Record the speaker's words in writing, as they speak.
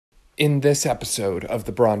In this episode of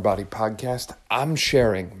the Brawn Body Podcast, I'm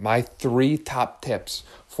sharing my 3 top tips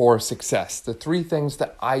for success. The 3 things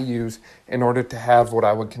that I use in order to have what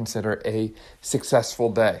I would consider a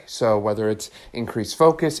successful day. So whether it's increased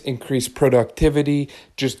focus, increased productivity,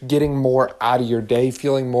 just getting more out of your day,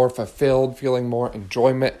 feeling more fulfilled, feeling more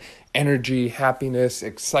enjoyment, energy, happiness,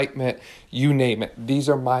 excitement, you name it. These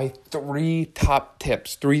are my 3 top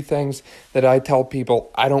tips, 3 things that I tell people,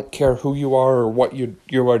 I don't care who you are or what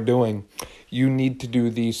you are doing, you need to do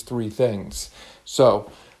these 3 things. So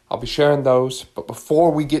I'll be sharing those, but before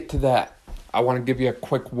we get to that, I want to give you a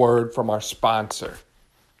quick word from our sponsor.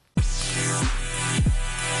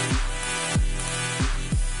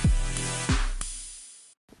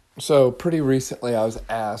 So pretty recently I was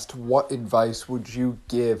asked, what advice would you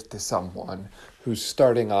give to someone who's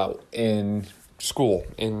starting out in school,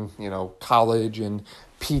 in college, in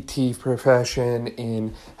PT profession,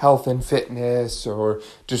 in health and fitness, or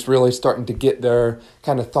just really starting to get their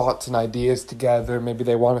kind of thoughts and ideas together. Maybe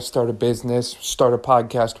they want to start a business, start a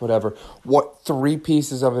podcast, whatever. What 3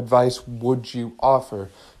 pieces of advice would you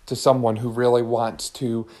offer to someone who really wants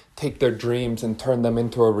to take their dreams and turn them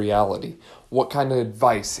into a reality? What kind of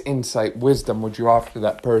advice, insight, wisdom would you offer to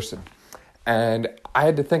that person? And I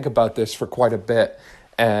had to think about this for quite a bit,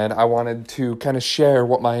 and I wanted to kind of share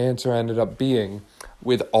what my answer ended up being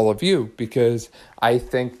with all of you, because I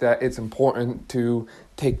think that it's important to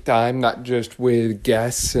take time, not just with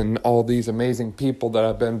guests and all these amazing people that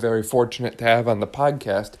I've been very fortunate to have on the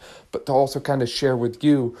podcast, but to also kind of share with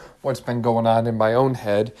you what's been going on in my own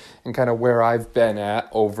head and kind of where I've been at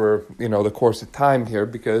over, the course of time here,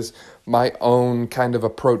 because my own kind of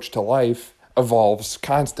approach to life evolves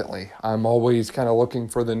constantly. I'm always kind of looking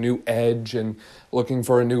for the new edge and looking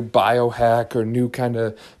for a new biohack or new kind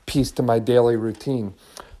of piece to my daily routine.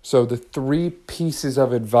 So the 3 pieces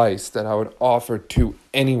of advice that I would offer to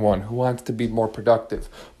anyone who wants to be more productive,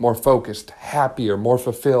 more focused, happier, more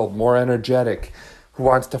fulfilled, more energetic, who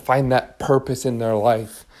wants to find that purpose in their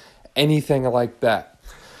life, anything like that.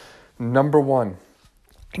 Number 1,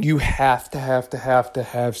 you have to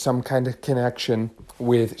have some kind of connection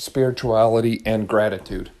with spirituality and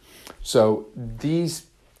gratitude. So these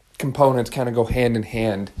components kind of go hand in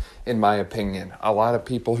hand, in my opinion. A lot of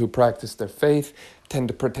people who practice their faith tend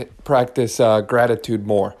to practice gratitude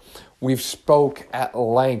more. We've spoke at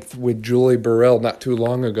length with Julie Burrell not too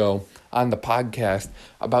long ago on the podcast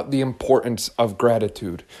about the importance of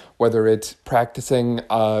gratitude, whether it's practicing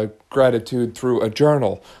gratitude through a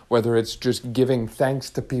journal, whether it's just giving thanks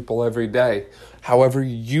to people every day. However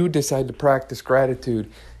you decide to practice gratitude,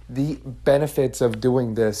 the benefits of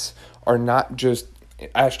doing this are not just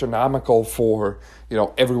astronomical for,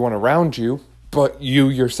 everyone around you, but you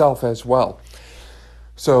yourself as well.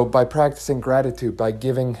 So by practicing gratitude, by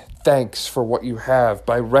giving thanks for what you have,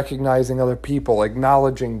 by recognizing other people,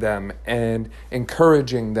 acknowledging them and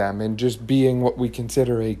encouraging them, and just being what we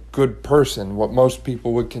consider a good person, what most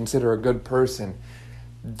people would consider a good person,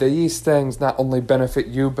 these things not only benefit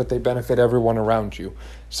you, but they benefit everyone around you.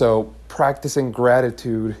 So practicing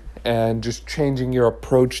gratitude and just changing your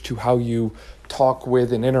approach to how you talk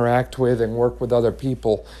with and interact with and work with other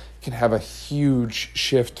people can have a huge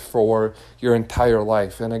shift for your entire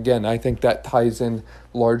life. And again, I think that ties in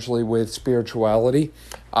largely with spirituality.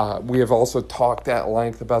 We have also talked at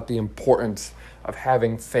length about the importance of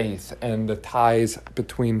having faith and the ties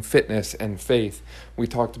between fitness and faith. We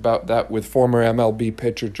talked about that with former MLB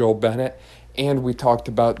pitcher Joel Bennett, and we talked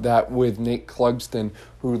about that with Nate Clugston,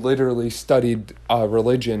 who literally studied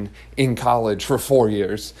religion in college for 4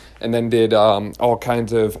 years and then did all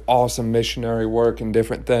kinds of awesome missionary work and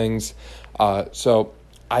different things. So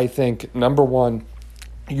I think, number 1,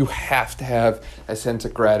 you have to have a sense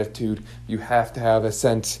of gratitude. You have to have a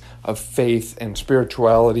sense of faith and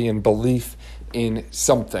spirituality and belief in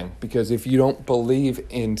something, because if you don't believe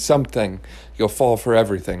in something, you'll fall for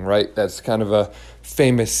everything, right? That's kind of a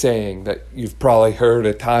famous saying that you've probably heard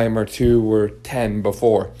a time or 2 or 10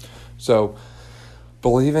 before. So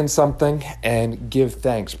believe in something and give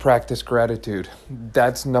thanks. Practice gratitude.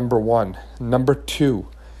 That's number 1. Number 2,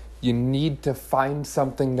 you need to find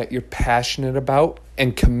something that you're passionate about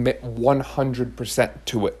and commit 100%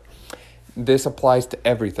 to it. This applies to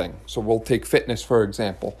everything. So we'll take fitness, for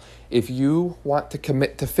example. If you want to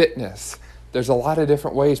commit to fitness, there's a lot of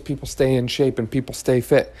different ways people stay in shape and people stay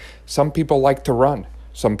fit. Some people like to run.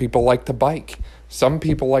 Some people like to bike. Some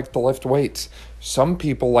people like to lift weights. Some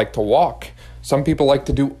people like to walk. Some people like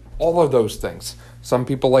to do all of those things. Some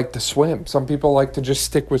people like to swim. Some people like to just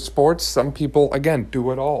stick with sports. Some people, again,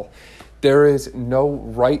 do it all. There is no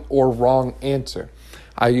right or wrong answer.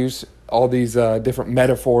 I use all these different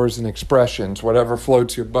metaphors and expressions, whatever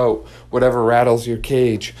floats your boat, whatever rattles your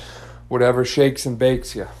cage, whatever shakes and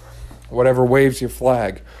bakes you, whatever waves your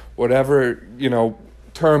flag, whatever,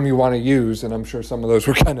 term you want to use. And I'm sure some of those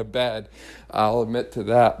were kind of bad, I'll admit to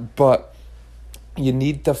that. But you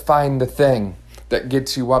need to find the thing that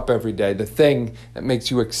gets you up every day, the thing that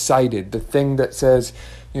makes you excited, the thing that says,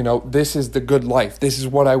 this is the good life. This is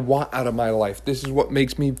what I want out of my life. This is what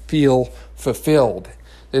makes me feel fulfilled.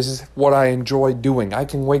 This is what I enjoy doing. I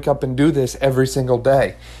can wake up and do this every single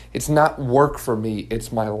day. It's not work for me.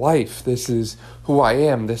 It's my life. This is who I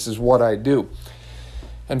am. This is what I do.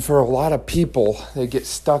 And for a lot of people, they get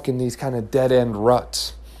stuck in these kind of dead-end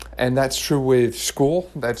ruts. And that's true with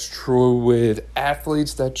school, that's true with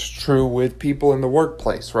athletes, that's true with people in the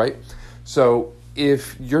workplace, right? So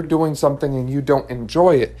if you're doing something and you don't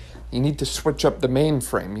enjoy it, you need to switch up the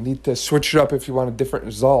mainframe. You need to switch it up if you want a different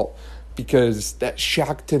result, because that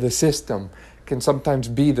shock to the system can sometimes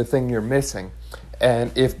be the thing you're missing.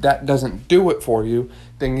 And if that doesn't do it for you,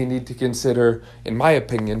 then you need to consider, in my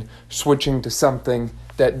opinion, switching to something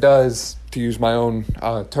that does, to use my own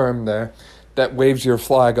term there, that waves your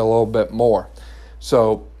flag a little bit more.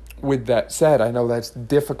 So with that said, I know that's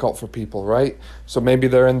difficult for people, right? So maybe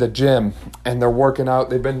they're in the gym and they're working out.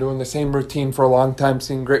 They've been doing the same routine for a long time,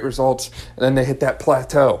 seeing great results, and then they hit that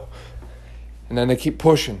plateau. And then they keep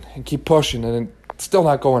pushing, and it's still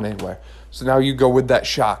not going anywhere. So now you go with that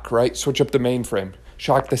shock, right? Switch up the mainframe,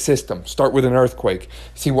 shock the system, start with an earthquake,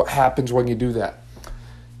 see what happens when you do that.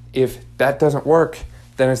 If that doesn't work,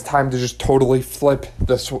 then it's time to just totally flip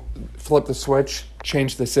the switch,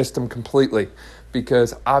 change the system completely.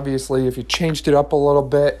 Because obviously if you changed it up a little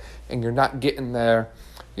bit and you're not getting there,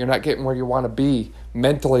 you're not getting where you want to be,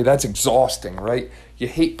 mentally that's exhausting, right? You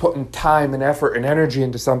hate putting time and effort and energy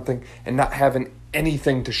into something and not having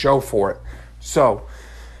anything to show for it. So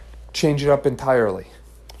change it up entirely.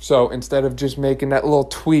 So instead of just making that little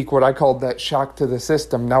tweak, what I called that shock to the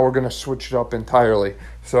system, now we're going to switch it up entirely.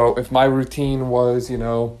 So if my routine was,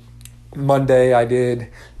 Monday I did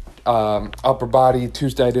upper body,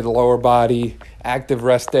 Tuesday I did a lower body, active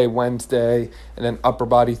rest day Wednesday, and then upper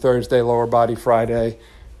body Thursday, lower body Friday,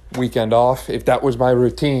 weekend off. If that was my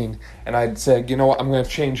routine, and I'd say, I'm going to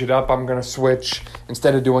change it up, I'm going to switch.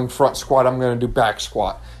 Instead of doing front squat, I'm going to do back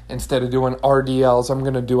squat. Instead of doing RDLs, I'm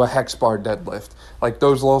going to do a hex bar deadlift. Like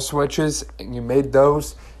those little switches, and you made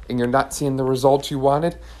those, and you're not seeing the results you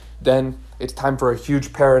wanted, then it's time for a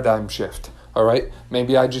huge paradigm shift. All right,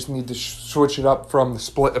 maybe I just need to switch it up from the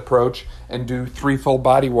split approach and do 3 full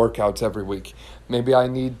body workouts every week. Maybe I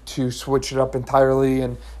need to switch it up entirely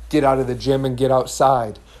and get out of the gym and get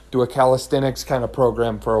outside, do a calisthenics kind of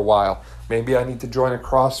program for a while. Maybe I need to join a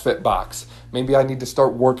CrossFit box. Maybe I need to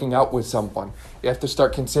start working out with someone. You have to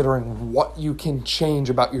start considering what you can change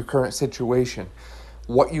about your current situation,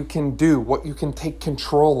 what you can do, what you can take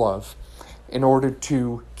control of in order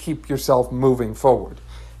to keep yourself moving forward.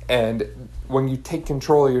 And when you take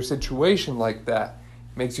control of your situation like that,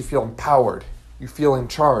 it makes you feel empowered. You feel in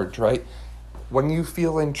charge, right? When you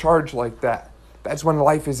feel in charge like that, that's when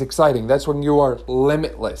life is exciting. That's when you are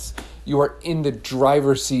limitless. You are in the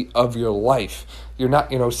driver's seat of your life. You're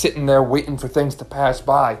not, sitting there waiting for things to pass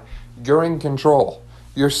by. You're in control.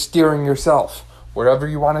 You're steering yourself. Wherever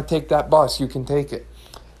you want to take that bus, you can take it.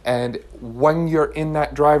 And when you're in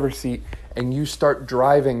that driver's seat and you start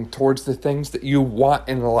driving towards the things that you want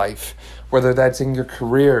in life, whether that's in your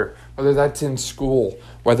career, whether that's in school,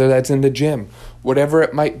 whether that's in the gym, whatever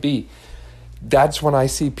it might be, that's when I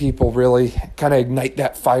see people really kind of ignite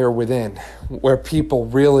that fire within, where people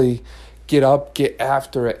really get up, get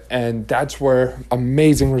after it, and that's where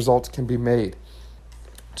amazing results can be made.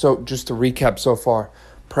 So just to recap so far,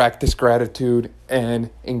 practice gratitude and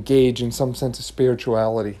engage in some sense of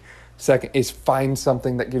spirituality. Second is find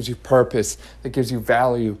something that gives you purpose, that gives you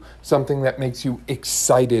value, something that makes you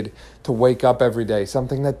excited to wake up every day,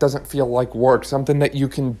 something that doesn't feel like work, something that you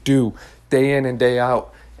can do day in and day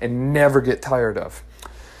out and never get tired of.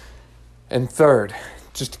 And third,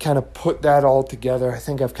 just to kind of put that all together, I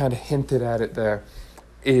think I've kind of hinted at it there,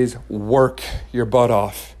 is work your butt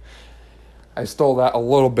off. I stole that a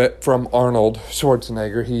little bit from Arnold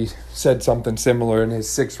Schwarzenegger. He said something similar in his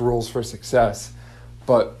 6 rules for success.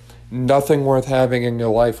 But nothing worth having in your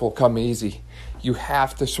life will come easy. You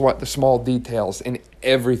have to sweat the small details in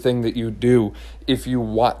everything that you do if you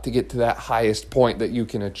want to get to that highest point that you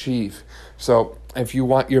can achieve. So if you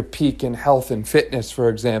want your peak in health and fitness, for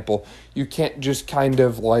example, you can't just kind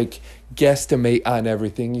of like guesstimate on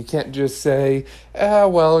everything. You can't just say,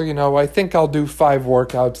 I think I'll do 5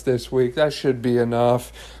 workouts this week. That should be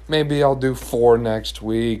enough. Maybe I'll do 4 next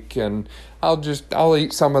week, and I'll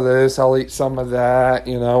eat some of this, I'll eat some of that,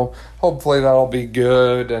 hopefully that'll be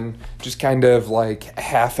good, and just kind of like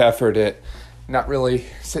half-effort it, not really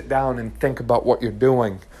sit down and think about what you're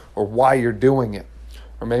doing or why you're doing it.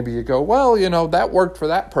 Or maybe you go, that worked for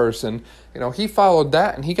that person. He followed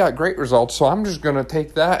that and he got great results, so I'm just going to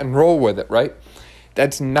take that and roll with it, right?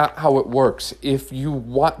 That's not how it works. If you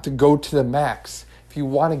want to go to the max, if you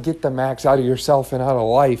want to get the max out of yourself and out of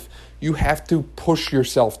life, you have to push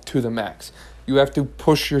yourself to the max. You have to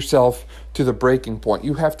push yourself to the breaking point.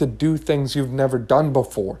 You have to do things you've never done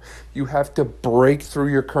before. You have to break through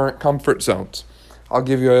your current comfort zones. I'll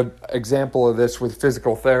give you an example of this with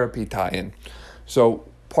physical therapy tie-in. So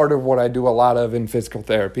part of what I do a lot of in physical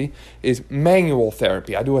therapy is manual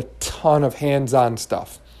therapy. I do a ton of hands-on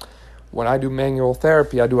stuff. When I do manual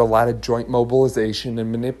therapy, I do a lot of joint mobilization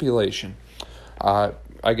and manipulation.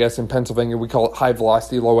 I guess in Pennsylvania, we call it high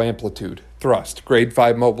velocity, low amplitude thrust, grade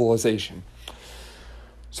 5 mobilization.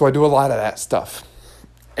 So I do a lot of that stuff.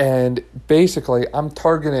 And basically, I'm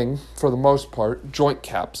targeting, for the most part, joint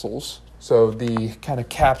capsules. So the kind of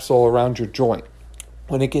capsule around your joint.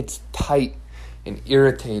 When it gets tight and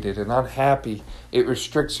irritated and unhappy, it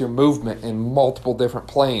restricts your movement in multiple different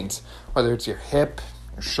planes, whether it's your hip,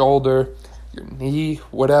 your shoulder, your knee,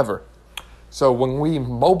 whatever. So when we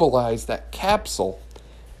mobilize that capsule,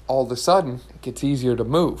 all of a sudden, it gets easier to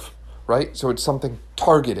move, right? So it's something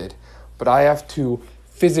targeted, but I have to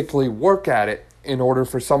physically work at it in order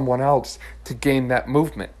for someone else to gain that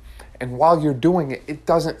movement. And while you're doing it, it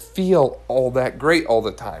doesn't feel all that great all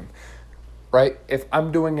the time, right? If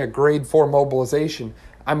I'm doing a grade 4 mobilization,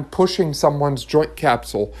 I'm pushing someone's joint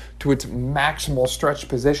capsule to its maximal stretch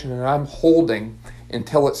position, and I'm holding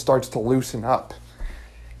until it starts to loosen up.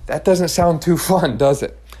 That doesn't sound too fun, does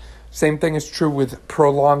it? Same thing is true with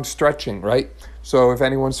prolonged stretching, right? So if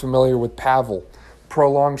anyone's familiar with Pavel,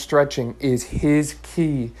 prolonged stretching is his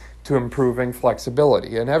key to improving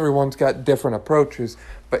flexibility. And everyone's got different approaches,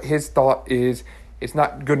 but his thought is it's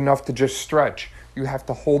not good enough to just stretch. You have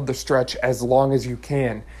to hold the stretch as long as you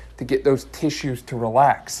can to get those tissues to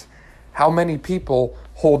relax. How many people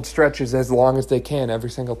hold stretches as long as they can every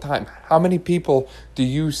single time? How many people do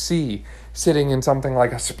you see sitting in something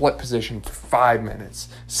like a split position for 5 minutes,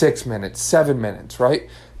 6 minutes, 7 minutes, right?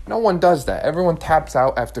 No one does that. Everyone taps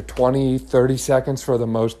out after 20, 30 seconds for the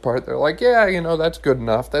most part. They're like, that's good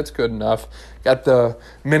enough. That's good enough. Got the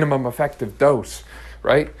minimum effective dose,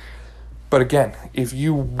 right? But again, if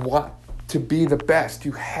you want to be the best,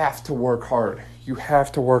 you have to work hard. You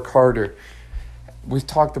have to work harder. We've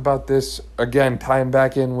talked about this, again, tying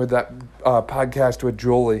back in with that podcast with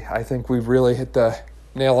Julie. I think we've really hit the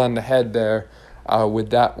nail on the head there with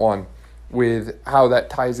that one, with how that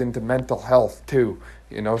ties into mental health too.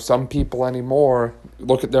 Some people anymore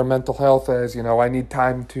look at their mental health as, I need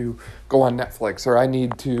time to go on Netflix, or I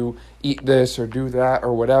need to eat this or do that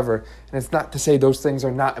or whatever. And it's not to say those things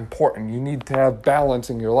are not important. You need to have balance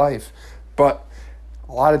in your life. But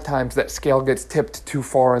a lot of times that scale gets tipped too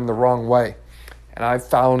far in the wrong way. And I've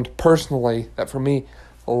found personally that for me,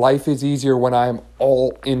 life is easier when I'm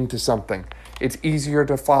all into something. It's easier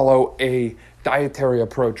to follow a dietary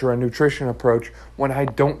approach or a nutrition approach when I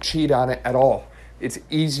don't cheat on it at all. It's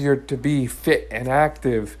easier to be fit and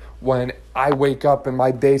active when I wake up and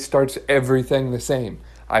my day starts everything the same.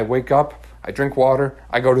 I wake up, I drink water,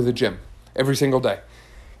 I go to the gym every single day.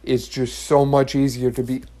 It's just so much easier to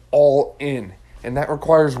be all in. And that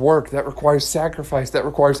requires work, that requires sacrifice, that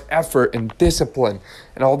requires effort and discipline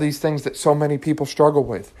and all these things that so many people struggle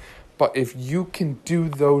with. But if you can do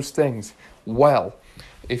those things well,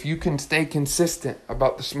 if you can stay consistent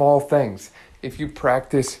about the small things, if you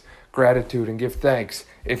practice gratitude and give thanks,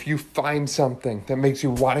 if you find something that makes you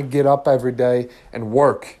want to get up every day and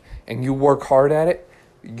work, and you work hard at it,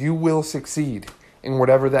 you will succeed in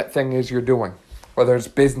whatever that thing is you're doing. Whether it's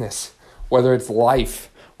business, whether it's life,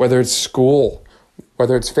 whether it's school,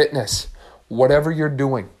 whether it's fitness, whatever you're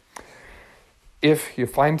doing. If you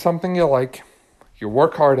find something you like, you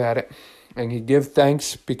work hard at it, and you give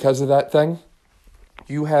thanks because of that thing,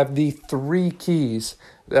 you have the 3 keys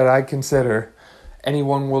that I consider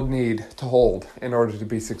anyone will need to hold in order to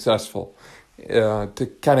be successful.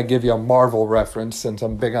 To kind of give you a Marvel reference, since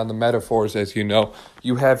I'm big on the metaphors, as you know,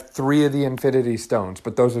 you have 3 of the Infinity Stones,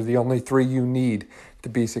 but those are the only 3 you need to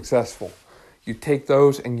be successful. You take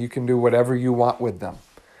those and you can do whatever you want with them.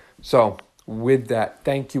 So with that,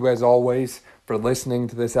 thank you as always for listening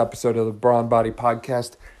to this episode of the Brawn Body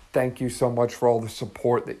Podcast. Thank you so much for all the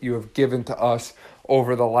support that you have given to us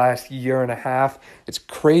over the last year and a half. It's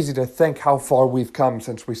crazy to think how far we've come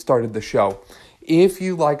since we started the show. If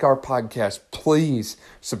you like our podcast, please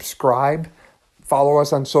subscribe, follow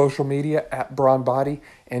us on social media at Brawn Body,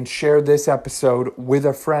 and share this episode with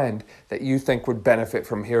a friend that you think would benefit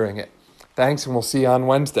from hearing it. Thanks, and we'll see you on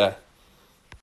Wednesday.